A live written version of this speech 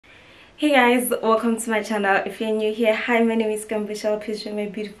Hey guys, welcome to my channel. If you're new here, hi, my name is Gambishal. Please join my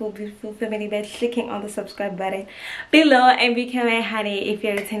beautiful family by clicking on the subscribe button below and become my honey. If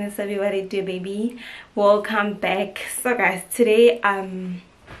you're returning to what I do, baby, welcome back. So guys, today I'm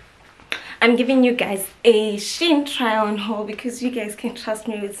giving you guys a SHEIN try on haul because you guys can trust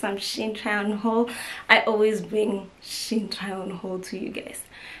me with some SHEIN try on haul. I always bring SHEIN try on haul to you guys.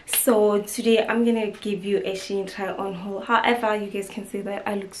 So today I'm gonna give you a SHEIN try on haul. However, you guys can see that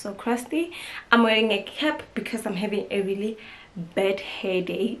I look so crusty. I'm wearing a cap because I'm having a really bad hair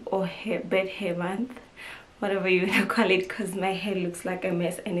day or bad hair month, whatever you want to call it, because my hair looks like a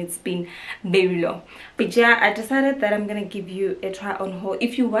mess and it's been very long. But yeah, I decided that I'm gonna give you a try on haul.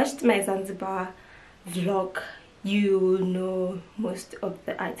 If you watched my Zanzibar vlog, you know most of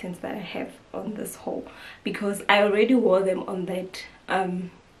the items that I have on this haul because I already wore them on that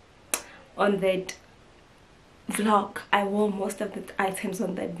vlog. I wore most of the items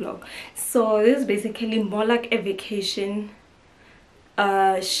on that vlog. So this is basically more like a vacation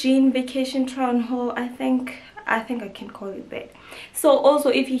SHEIN vacation try on haul. I think I can call it that. So also,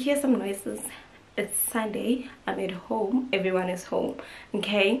 if you hear some noises, it's Sunday, I'm at home, everyone is home,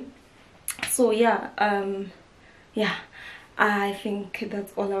 okay? So yeah, I think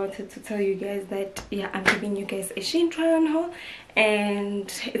that's all I wanted to tell you guys. That yeah, I'm giving you guys a SHEIN try on haul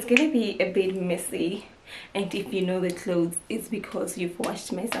and it's gonna be a bit messy. And if you know the clothes, it's because you've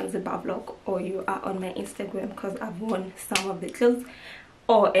watched my Zanzibar vlog or you are on my Instagram, because I've worn some of the clothes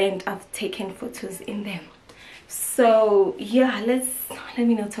and I've taken photos in them. So yeah, let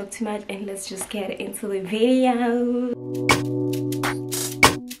me not talk too much and let's just get into the video.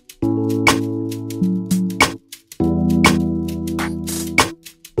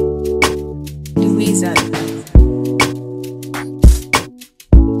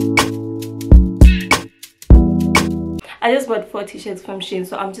 I just bought 4 t-shirts from SHEIN,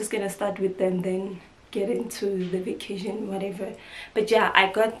 so I'm just gonna start with them, then get into the vacation, whatever. But yeah,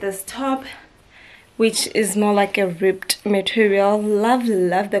 I got this top, which is more like a ripped material. Love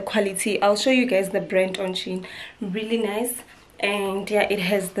the quality. I'll show you guys the brand on SHEIN. Really nice. And yeah, it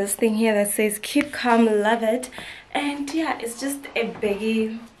has this thing here that says keep calm, love it. And yeah, it's just a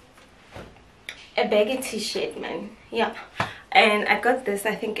baggy t-shirt, man. Yeah, and I got this,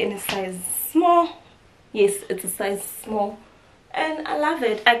 I think, in a size small. Yes, it's a size small and I love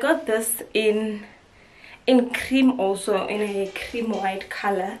it. I got this in cream, also in a cream white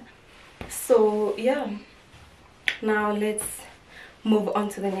color. So yeah, now let's move on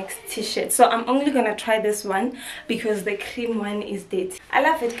to the next t-shirt. So I'm only gonna try this one because the cream one is dead. I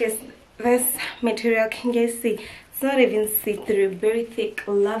love it because this material, can you guys see, it's not even see-through, very thick.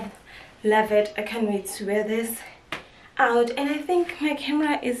 Love it. I can't wait to wear this out. And I think my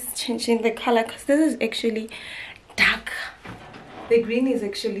camera is changing the color because this is actually dark. The green is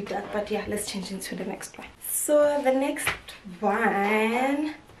actually dark, but yeah, let's change into the next one. So the next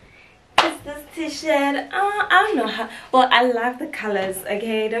one is this t-shirt. I don't know how, well, I love the colors,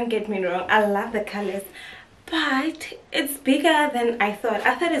 okay, don't get me wrong, I love the colors, but it's bigger than I thought.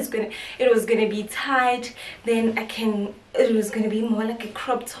 I thought it was gonna be tight, then it was gonna be more like a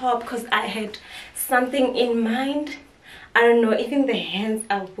crop top because I had something in mind. I don't know, even the hands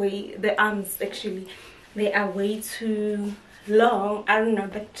are the arms actually, they are way too long. I don't know,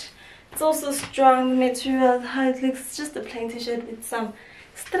 but it's also strong material. How it looks, it's just a plain t-shirt with some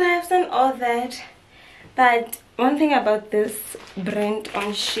stripes and all that. But one thing about this brand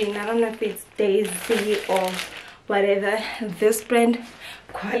on SHEIN, I don't know if it's DAZY or whatever, this brand,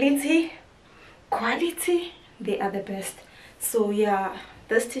 quality, they are the best. So yeah,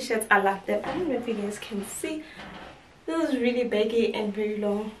 these t-shirts, I love them. I don't know if you guys can see. This is really baggy and very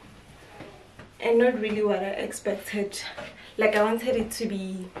long and not really what I expected. Like, I wanted it to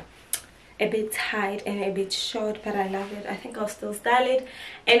be a bit tight and a bit short, but I love it. I think I'll still style it.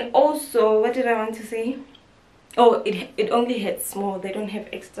 And also, what did I want to say? Oh, it only had small. They don't have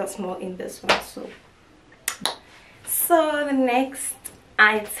extra small in this one. So the next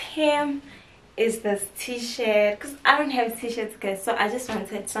item is this t-shirt, because I don't have t-shirts, guys, so I just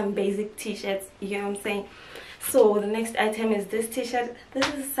wanted some basic t-shirts, you know what I'm saying? So the next item is this t-shirt. This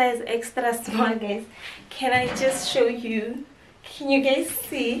is size extra small, guys. Can I just show you? Can you guys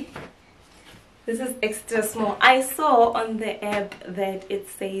see? This is extra small. I saw on the app that it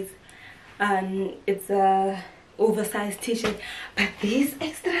says it's a oversized t-shirt, but this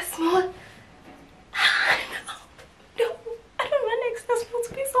extra small, no, I don't want extra small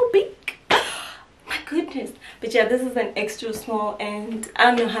to be so big. My goodness. But yeah, this is an extra small and I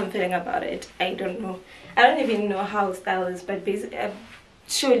don't know how I'm feeling about it. I don't know. I don't even know how style is, but basically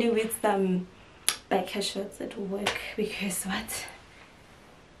surely with some biker shorts that will work, because what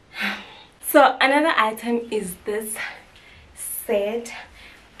So another item is this set.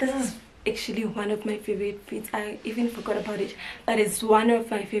 This is actually one of my favorite fits. I even forgot about it, but it's one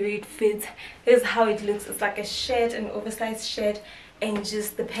of my favorite fits. This is how it looks. It's like a shirt, an oversized shirt, and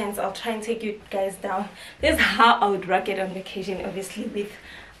just the pants. I'll try and take you guys down. This is how I would rock it on vacation, obviously with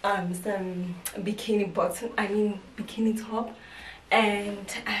some bikini bottom, bikini top. And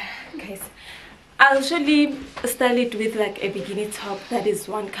guys, I'll surely style it with like a bikini top that is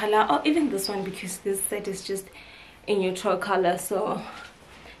one color, or even this one, because this set is just a neutral color. So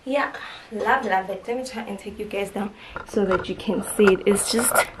yeah, love it. Let me try and take you guys down so that you can see it. It's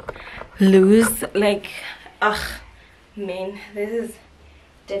just loose, like, man, this is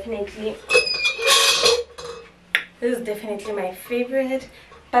definitely my favorite.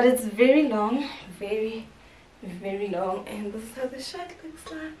 But it's very long, very long, and this is how the shirt looks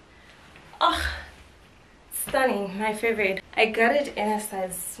like. Stunning, my favorite. I got it in a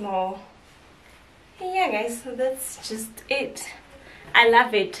size small. Yeah guys, so that's just it. I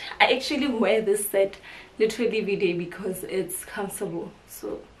love it. I actually wear this set literally every day because it's comfortable.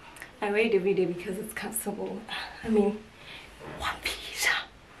 So I wear it every day because it's comfortable. I mean, one piece.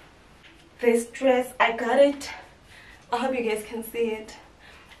 This dress, I got it. I hope you guys can see it.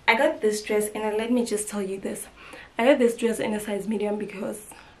 I got this dress, and let me just tell you this. I got this dress in a size medium because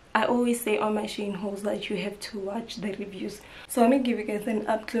I always say on my SHEIN hauls that you have to watch the reviews. So let me give you guys an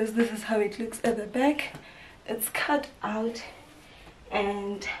up close. This is how it looks at the back. It's cut out,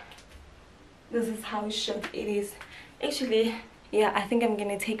 and this is how short it is. Actually, yeah, I think I'm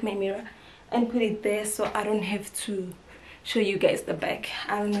gonna take my mirror and put it there so I don't have to show you guys the back.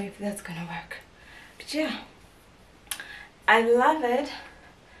 I don't know if that's gonna work, but yeah, I love it,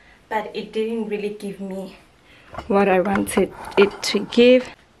 but it didn't really give me what I wanted it to give,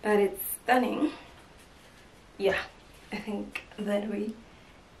 but it's stunning. Yeah, I think that way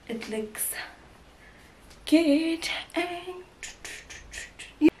it looks good. And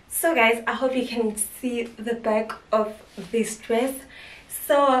so guys, I hope you can see the back of this dress.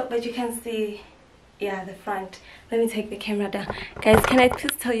 So, but you can see, yeah, the front. Let me take the camera down. Guys, can I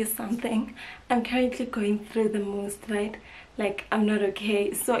just tell you something? I'm currently going through the most, right? Like, I'm not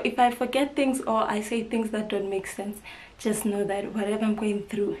okay. So if I forget things or I say things that don't make sense, just know that whatever I'm going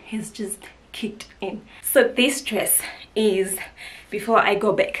through has just kicked in. So this dress is, before I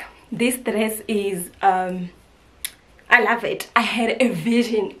go back, this dress is I love it. I had a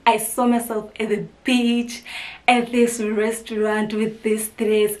vision. I saw myself at the beach, at this restaurant with this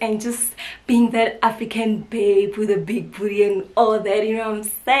dress, and just being that African babe with a big booty and all that, you know what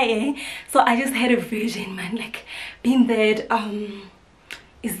I'm saying? So I just had a vision, man, like being that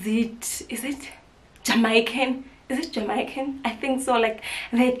is it Jamaican? Is it Jamaican? I think so, like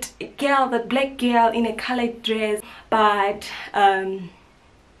that girl, that black girl in a colored dress. But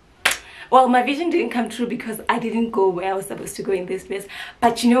well, my vision didn't come true because I didn't go where I was supposed to go in this dress.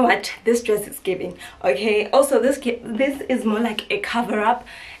 But you know what? This dress is giving. Okay. Also, this is more like a cover-up.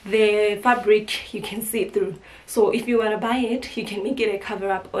 The fabric you can see through. So if you want to buy it, you can make it a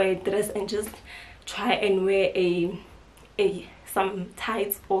cover-up or a dress and just try and wear some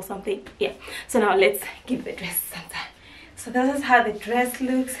tights or something. Yeah. So now let's give the dress some time. So this is how the dress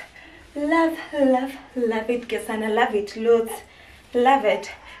looks. Love it, guys, and I love it loads. Love it.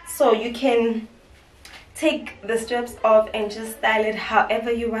 So you can take the straps off and just style it however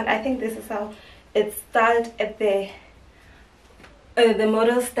you want. I think this is how it's styled at the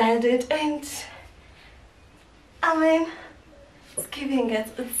model styled it, and I mean, it's giving it.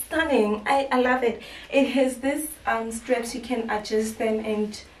 It's stunning. I love it. It has this straps. You can adjust them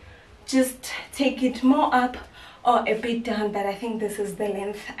and just take it more up or a bit down, but I think this is the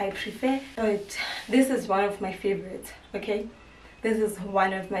length I prefer. But this is one of my favorites. Okay, this is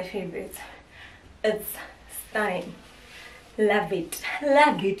one of my favorites. It's stunning. Love it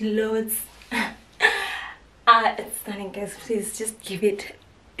loads. It's stunning, guys. Please just give it.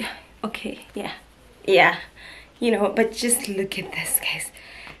 Okay, yeah, you know, but just look at this, guys.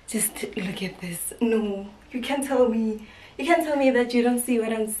 Just look at this. No, you can't tell me that you don't see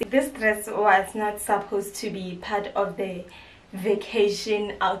what I'm seeing. This dress was not supposed to be part of the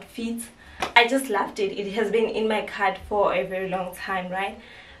vacation outfit. I just loved it. It has been in my cart for a very long time, right?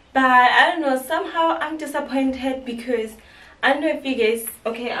 But I don't know, somehow I'm disappointed because I don't know if you guys,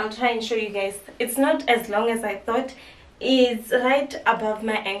 okay, I'll try and show you guys. It's not as long as I thought. It's right above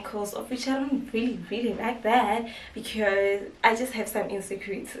my ankles, of which I don't really like that because I just have some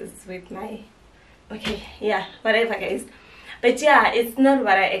insecurities with my, okay, yeah, whatever, guys. But yeah, it's not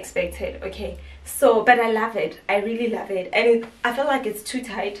what I expected. Okay, so but I love it. I really love it, and I feel like it's too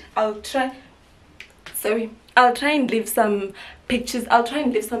tight. I'll try. sorry, I'll try and leave some pictures. I'll try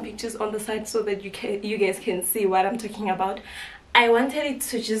and leave some pictures on the side so that you guys can see what I'm talking about. I wanted it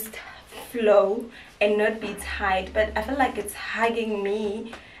to just flow and not be tight, but I feel like it's hugging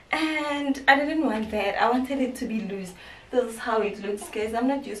me and I didn't want that. I wanted it to be loose. This is how it looks, guys. I'm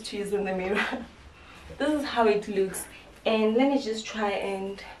not used to using the mirror. This is how it looks. And let me just try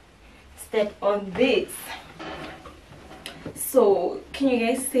and step on this. So can you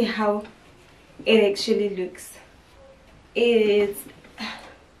guys see how it actually looks? It's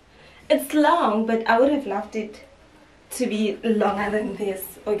long, but I would have loved it to be longer than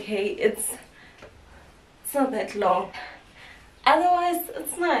this. Okay, it's not that long. Otherwise,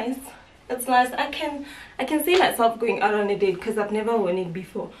 it's nice. It's nice. I can see myself going out on a date because I've never worn it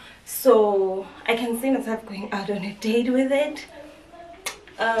before, so I can see myself going out on a date with it.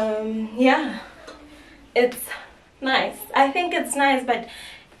 Yeah, it's nice. I think it's nice, but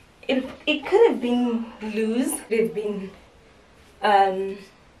it could have been loose. It could have been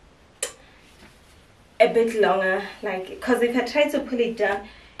a bit longer, like, because if I try to pull it down,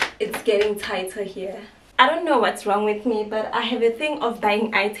 it's getting tighter here. I don't know what's wrong with me, but I have a thing of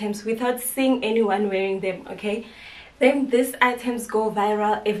buying items without seeing anyone wearing them. Okay, then these items go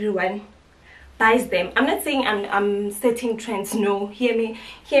viral, everyone buys them. I'm not saying I'm setting trends, no, hear me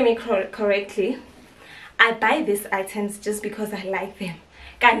correctly. I buy these items just because I like them.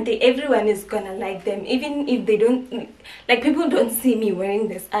 And everyone is gonna like them, even if they don't, like, people don't see me wearing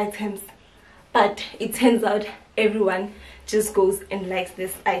these items, but it turns out everyone just goes and likes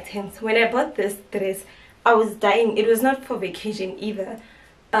these items. When I bought this dress, I was dying. It was not for vacation either,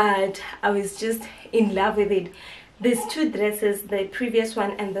 but I was just in love with it. These two dresses, the previous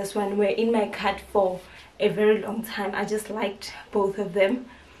one and this one, were in my cart for a very long time. I just liked both of them.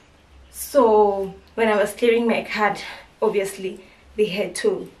 So when I was clearing my cart, obviously they had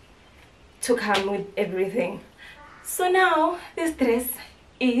to come with everything. So now this dress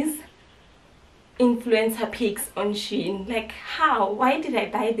is influencer pics on SHEIN. Like, how? Why did I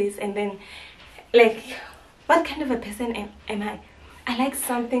buy this? And then, like, what kind of a person am I? I like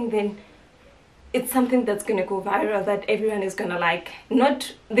something, then it's something that's gonna go viral, that everyone is gonna like.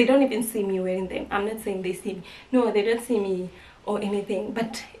 Not, they don't even see me wearing them. I'm not saying they see me. No, they don't see me or anything,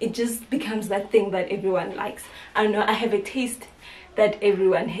 but it just becomes that thing that everyone likes. I don't know, I have a taste that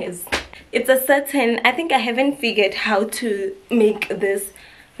everyone has. It's a certain, I think I haven't figured how to make this,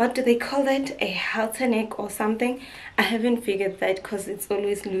 what do they call that, a halter neck or something. I haven't figured that because it's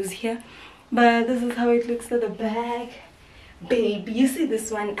always loose here, but this is how it looks at the back. Babe, you see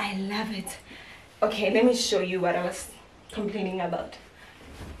this one? I love it. Okay, let me show you what I was complaining about.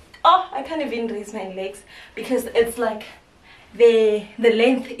 Oh, I can't even raise my legs because it's like the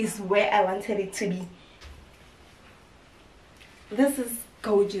length is where I wanted it to be. This is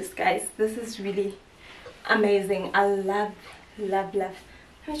gorgeous, guys. This is really amazing. I love. Let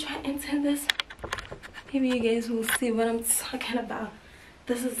me try and turn this. Maybe you guys will see what I'm talking about.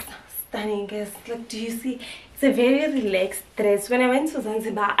 This is stunning, guys. Like, do you see? It's a very relaxed dress. When I went to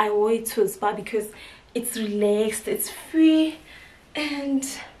Zanzibar, I wore it to a spa because it's relaxed, it's free, and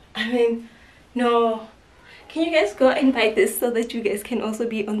I mean, no. Can you guys go and buy this so that you guys can also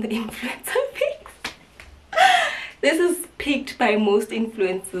be on the influencer pics? This is picked by most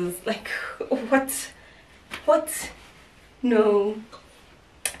influencers. Like, what? No.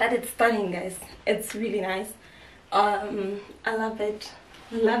 But it's stunning, guys. It's really nice. I love it.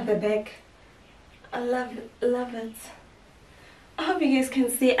 Love the back. I love it. I hope you guys can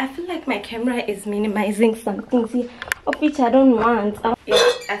see. I feel like my camera is minimizing some things here, of which I don't want. Yeah,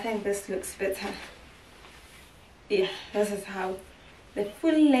 I think this looks better. Yeah, this is how the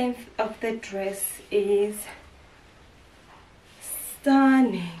full length of the dress is.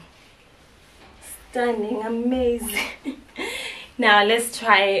 Stunning, amazing. Now let's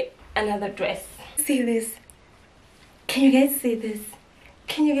try another dress. See this? Can you guys see this?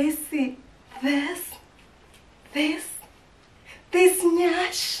 Can you guys see this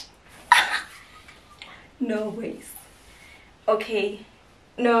nyash? No ways. Okay,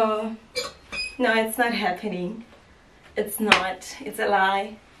 no, it's not happening. It's not. It's a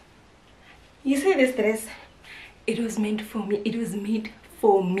lie. You see this dress? It was meant for me. It was made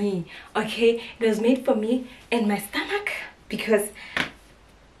for me. Okay, it was made for me and my stomach, because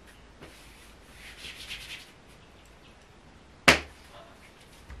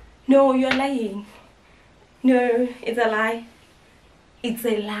no, you're lying. No, it's a lie. It's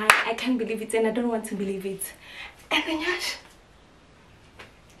a lie. I can't believe it and I don't want to believe it. And then Yash,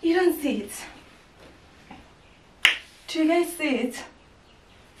 you don't see it. Do you guys see it?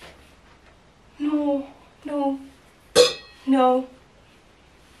 No.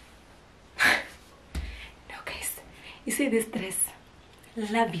 You see this dress,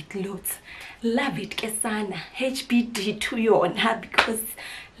 love it loads, love it kesana, HBD to yona, because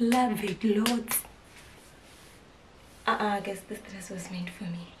love it loads. I guess this dress was made for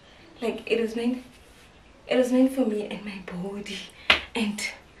me. Like it was meant for me and my body. And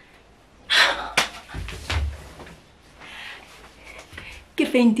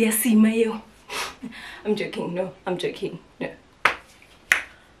I'm joking, no, I'm joking, no.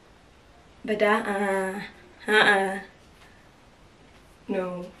 But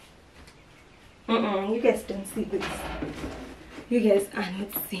no. You guys don't see this. You guys are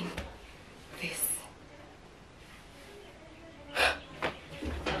not seeing this.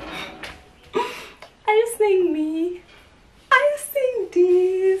 Are you seeing me? Are you seeing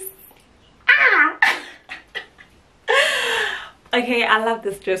this? Okay, I love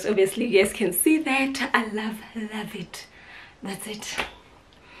this dress. Obviously you guys can see that. I love it. That's it.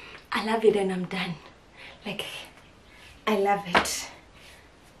 I love it and I'm done. Like, I love it.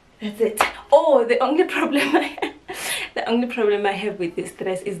 That's it. Oh, the only problem I have with this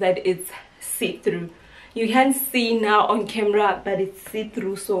dress is that it's see-through. You can't see now on camera, but it's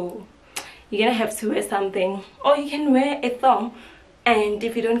see-through, so you're gonna have to wear something, or you can wear a thong. And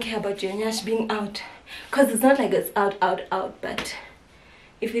if you don't care about your nyash being out, because it's not like it's out, but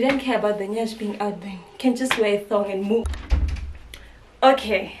if you don't care about the nyash being out, then you can just wear a thong and move.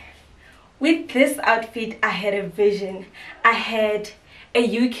 Okay, with this outfit I had a vision. I had a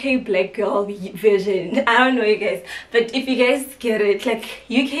UK black girl vision. I don't know you guys, but if you guys get it, like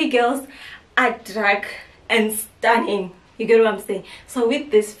UK girls are drag and stunning. You get what I'm saying? So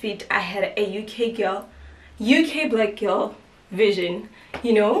with this fit I had a UK black girl vision,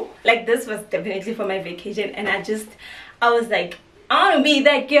 you know, like this was definitely for my vacation, and I was like, I want to be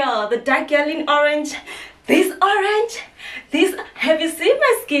that girl, the dark girl in orange, this orange, this, have you seen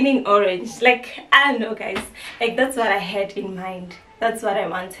my skin in orange? Like, I don't know guys, like that's what I had in mind, that's what I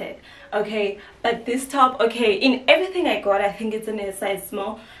wanted. Okay, but this top, okay, in everything I got, I think it's in a size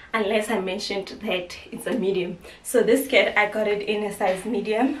small, unless I mentioned that it's a medium. So this skirt I got it in a size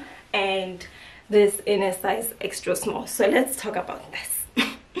medium, and this in a size extra small. So let's talk about this.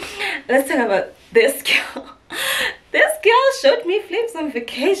 Let's talk about this girl. This girl showed me flips on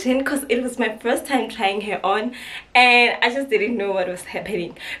vacation because it was my first time trying her on, and I just didn't know what was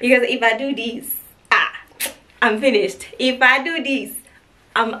happening, because if I do this, I'm finished. If I do this,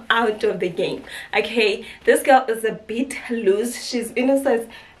 I'm out of the game. Okay, this girl is a bit loose. She's in a size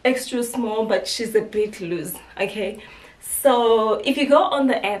extra small, but she's a bit loose. Okay, so if you go on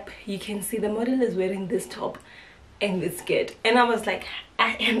the app, you can see the model is wearing this top and this skirt, and I was like,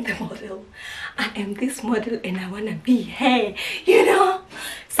 I am the model, I am this model, and I want to be her, you know.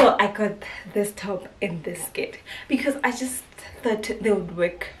 So I got this top and this skirt because I just thought they would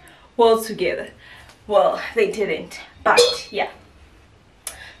work well together. Well, they didn't, but yeah,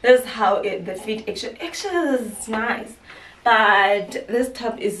 that's how the fit actually is nice. But this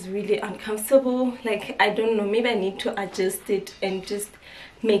top is really uncomfortable. Like, I don't know, maybe I need to adjust it and just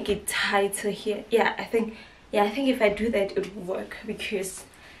make it tighter here. Yeah, I think if I do that it will work, because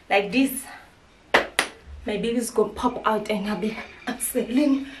like this, my baby's gonna pop out and I'll be, I'm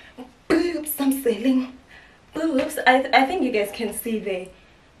selling boobs, I'm selling boobs. I think you guys can see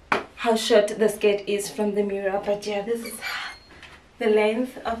how short the skirt is from the mirror, but yeah, this is the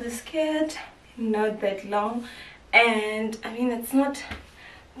length of the skirt, not that long. And I mean, it's not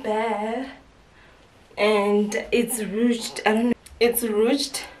bad, and it's ruched. I don't know, it's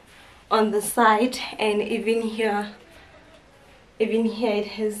ruched on the side, and even here it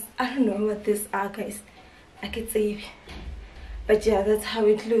has, I don't know what these are guys, I could say, but yeah, that's how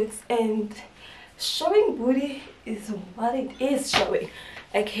it looks. And showing booty is what it is showing.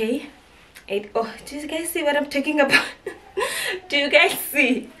 Okay, oh, do you guys see what I'm talking about? Do you guys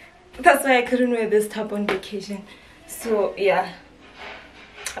see? That's why I couldn't wear this top on vacation. So yeah,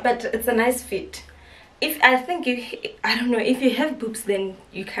 but it's a nice fit. I don't know, if you have boobs then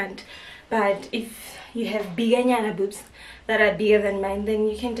you can't, but if you have bigger nyana boobs that are bigger than mine, then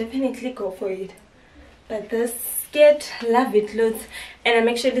you can definitely go for it. But this skirt, love it loads, and I'm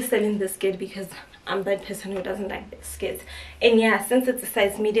actually selling this skirt because I'm that person who doesn't like big skirts. And yeah, since it's a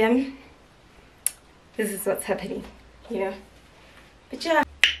size medium, this is what's happening, you know. But yeah,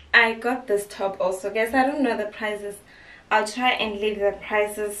 I got this top also guys. I don't know the prices. I'll try and leave the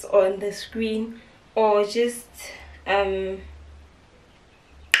prices on the screen, or just add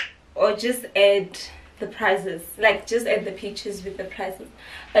the prices, like just add the pictures with the prices.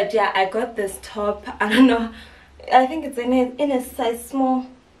 But yeah, I got this top, I don't know, I think it's in a size small.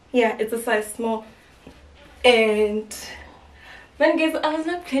 Yeah, it's a size small, and Man, guys, I was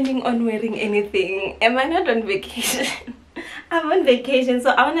not planning on wearing anything. Am I not on vacation? I'm on vacation, so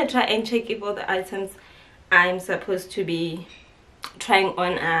I want to try and check if all the items I'm supposed to be trying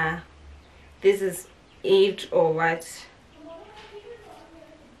on are this is it or what.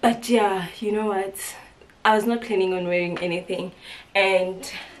 But yeah, you know what, I was not planning on wearing anything. And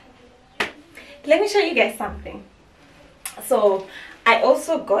let me show you guys something. So I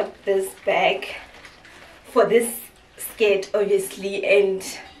also got this bag for this skirt, obviously. And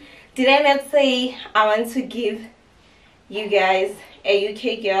did I not say I want to give you guys a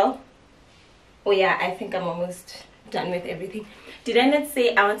UK girl? Oh yeah, I think I'm almost done with everything. Did I not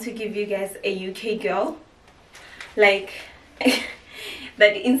say I want to give you guys a UK girl? Like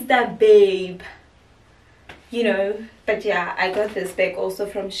that Insta babe, you know. But yeah, I got this bag also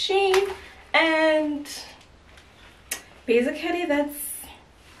from SHEIN, and basically that's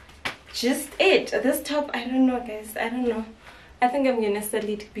just it. This top, I don't know guys, I don't know. I think I'm gonna sell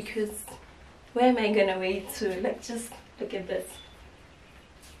it because where am I gonna wear it to? Like, just look at this.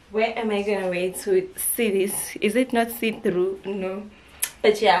 Where am I gonna wear it to? See this? Is it not see-through? No.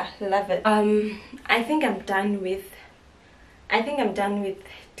 But yeah, love it. I think I'm done with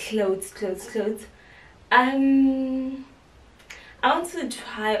clothes. I want to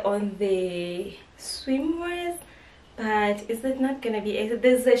try on the swimwears, but is it not gonna be?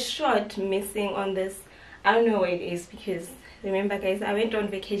 There's a short missing on this. I don't know what it is, because remember guys, I went on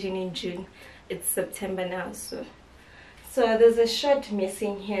vacation in June. It's September now, so there's a short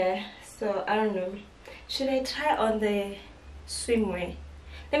missing here. So I don't know, should I try on the swimwear?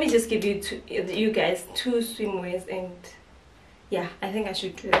 Let me just give you guys two swimwears, and yeah, I think I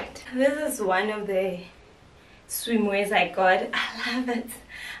should do that. This is one of the swimwears I got. I love it.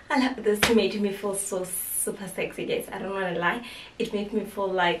 I love this. Made me feel so super sexy, guys. I don't want to lie, it made me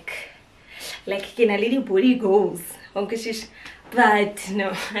feel like can a little body goals. But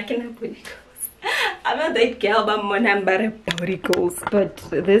no, I cannot body goals. I'm not that girl, but my number body goals. But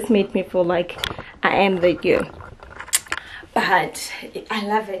this made me feel like I am the girl. But I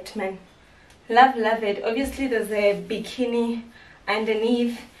love it, man. Love it. Obviously there's a bikini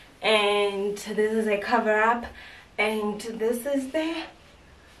underneath, and this is a cover up, and this is the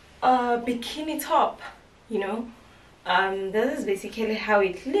bikini top, you know. This is basically how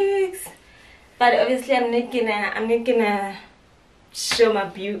it looks. But obviously I'm not gonna show my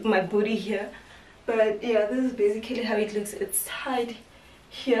booty here. But yeah, this is basically how it looks. It's tied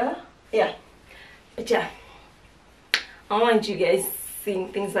here. Yeah. But yeah, I want you guys seeing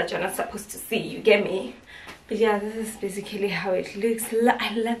things that you're not supposed to see, you get me? But yeah, this is basically how it looks.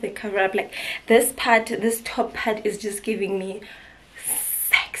 I love the cover up. Like, this top part is just giving me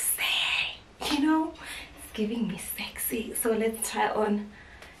sexy, you know. It's giving me sexy. So let's try on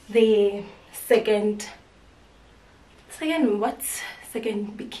the second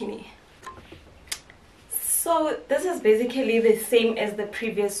bikini. So this is basically the same as the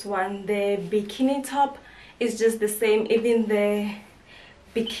previous one. The bikini top is just the same. Even the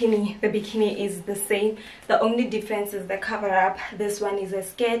bikini is the same. The only difference is the cover up. This one is a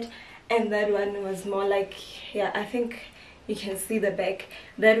skirt, and that one was more like, yeah, I think you can see the back.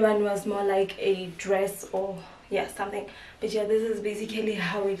 That one was more like a dress, or yeah, something. But yeah, this is basically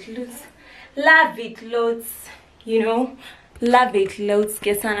how it looks. Love it loads, you know. Love it loads.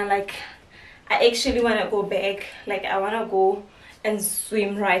 Kesana, like, I actually want to go back. Like, I want to go and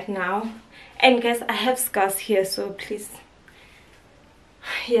swim right now. And guys, I have scars here, so please,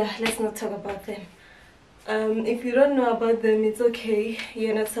 yeah, let's not talk about them. If you don't know about them, it's okay,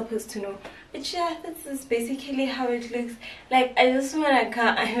 you're not supposed to know. But yeah, this is basically how it looks. Like, I just want to go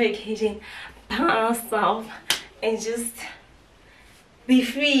on vacation by myself and just be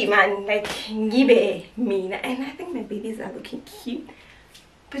free, man. Like, ngibe me. And I think my babies are looking cute.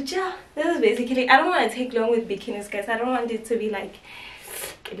 But yeah, this is basically, I don't want to take long with bikinis, guys. I don't want it to be like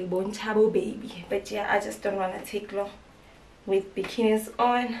baby. But yeah, I just don't want to take long with bikinis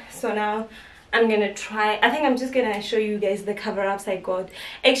on. So now I'm gonna try, I think I'm just gonna show you guys the cover-ups I got.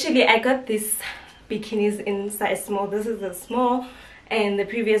 Actually, I got these bikinis in size small. This is a small, and the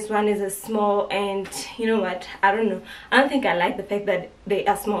previous one is a small. And you know what, I don't know, I don't think I like the fact that they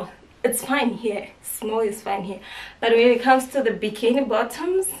are small. It's fine here, small is fine here, but when it comes to the bikini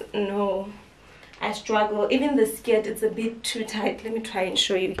bottoms, no, I struggle. Even the skirt, it's a bit too tight. Let me try and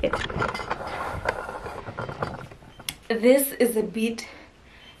show you it. This is a bit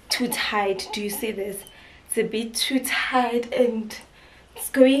too tight. Do you see this? It's a bit too tight, and it's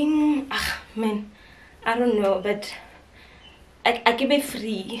going, man, I don't know, but I keep it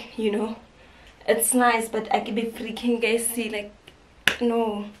free, you know. It's nice, but I keep it free. Can you guys see? Like,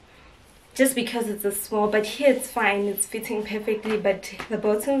 no, just because it's a small, but here it's fine, it's fitting perfectly, but the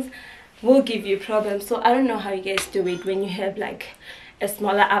bottoms will give you problems. So I don't know how you guys do it when you have like a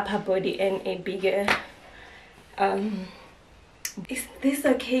smaller upper body and a bigger is this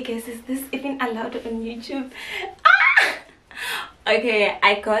okay, guys? Is this even allowed on YouTube? Okay,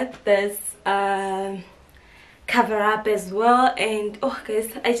 I got this cover up as well, and oh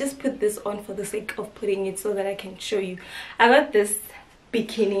guys, I just put this on for the sake of putting it so that I can show you. I got this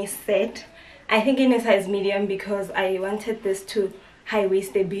bikini set, I think in a size medium, because I wanted this to high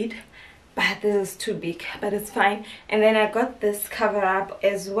waist a bit, but this is too big, but it's fine. And then I got this cover up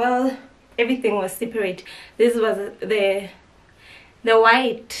as well. Everything was separate. This was the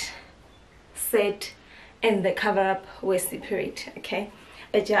white set and the cover up were separate, okay?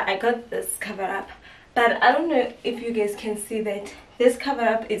 But yeah, I got this cover up, but I don't know if you guys can see that this cover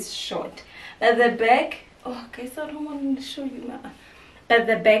up is short, but the back, oh guys, I don't want to show you now, but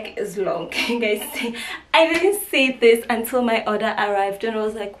the back is long. Guys, I didn't see this until my order arrived and I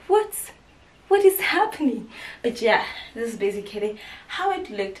was like, what is happening? But yeah, this is basically how it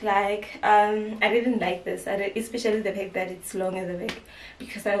looked like. I didn't like this, especially the fact that it's long at the back,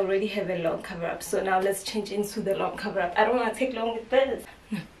 because I already have a long cover up. So now let's change into the long cover up. I don't want to take long with this.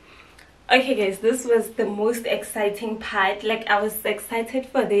 Okay guys, this was the most exciting part. Like, I was excited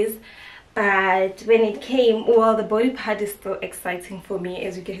for this, but when it came, well, the body part is still exciting for me,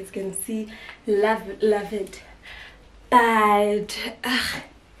 as you guys can see. Love it, but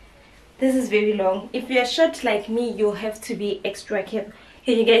this is very long. If you're short like me, you'll have to be extra careful.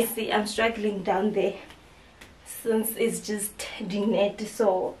 Can you guys see I'm struggling down there since it's just dinette,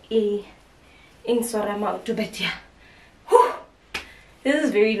 so in Soramauto. But yeah, whew, this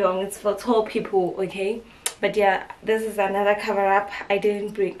is very long. It's for tall people, okay? But yeah, this is another cover up. I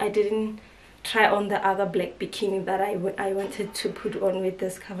didn't try on the other black bikini that I wanted to put on with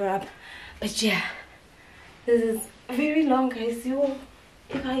this cover up. But yeah, this is very long, guys.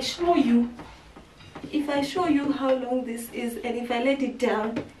 If I show you how long this is, and if I let it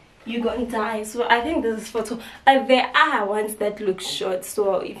down, you're gonna die. So I think this is for tall. There are ones that look short,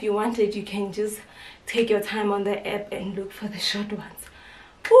 so if you want it, you can just take your time on the app and look for the short ones.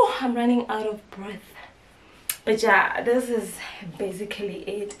 Oh, I'm running out of breath. But yeah, this is basically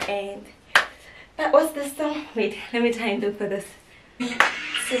it. And what's this song? Wait, let me try and look for this.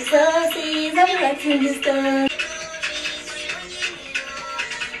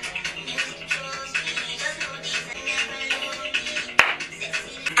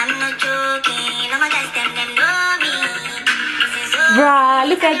 Bruh,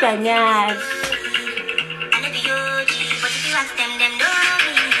 look at that nyash.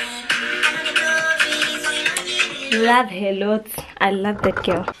 Love her lots. I love that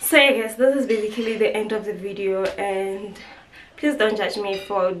girl. So yeah guys, this is basically the end of the video, and please don't judge me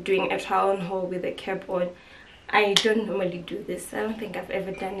for doing a try on haul with a cap on. I don't normally do this. I don't think I've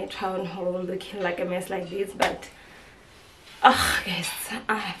ever done a try on haul looking like a mess like this, but oh guys,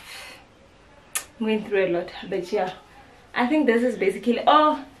 I've went through a lot. But yeah, I think this is basically,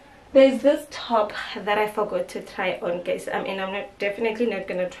 oh, there's this top that I forgot to try on, guys. I mean, I'm definitely not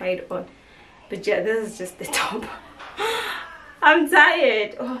gonna try it on, but yeah, this is just the top. I'm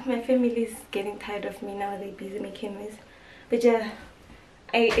tired. Oh, my family is getting tired of me now. They're busy making noise. But yeah,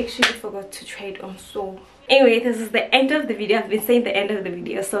 I actually forgot to try it on. So anyway, this is the end of the video. I've been saying the end of the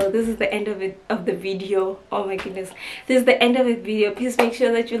video, so this is the end of the video. Oh my goodness, this is the end of the video. Please make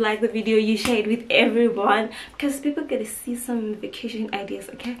sure that you like the video, you share it with everyone, because people get to see some vacation ideas,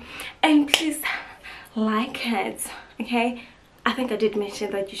 okay? And please like it, okay? I think I did mention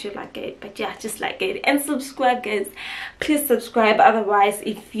that you should like it, but yeah, just like it and subscribe, guys. Please subscribe. Otherwise,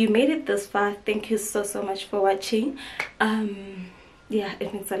 if you made it this far, thank you so much for watching. Yeah,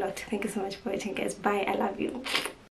 it means a lot. Thank you so much for watching, guys. Bye. I love you.